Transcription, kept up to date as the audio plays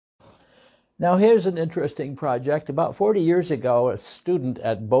Now here's an interesting project. About 40 years ago, a student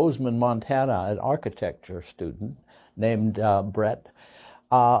at Bozeman, Montana, an architecture student named Brett,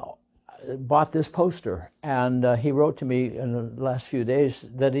 bought this poster, and he wrote to me in the last few days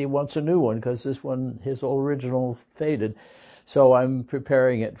that he wants a new one because this one, his original, faded. So I'm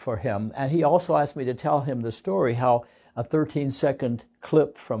preparing it for him. And he also asked me to tell him the story how a 13-second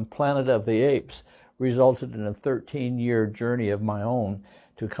clip from Planet of the Apes resulted in a 13-year journey of my own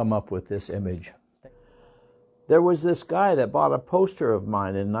to come up with this image. There was this guy that bought a poster of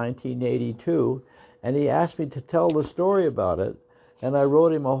mine in 1982, and he asked me to tell the story about it, and I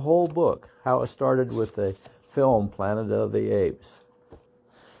wrote him a whole book, how it started with the film Planet of the Apes.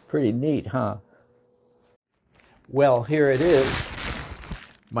 Pretty neat, huh? Well, here it is,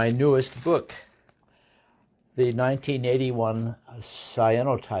 my newest book, the 1981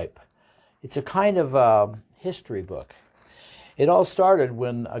 Cyanotype. It's a kind of history book. It all started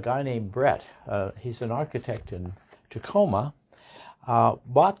when a guy named Brett, he's an architect in Tacoma,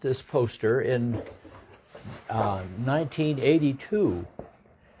 bought this poster in 1982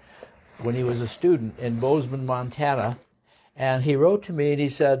 when he was a student in Bozeman, Montana. And he wrote to me and he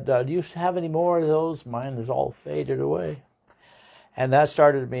said, do you have any more of those? Mine is all faded away. And that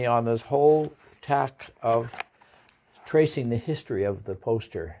started me on this whole tack of tracing the history of the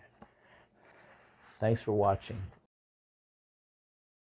poster. Thanks for watching.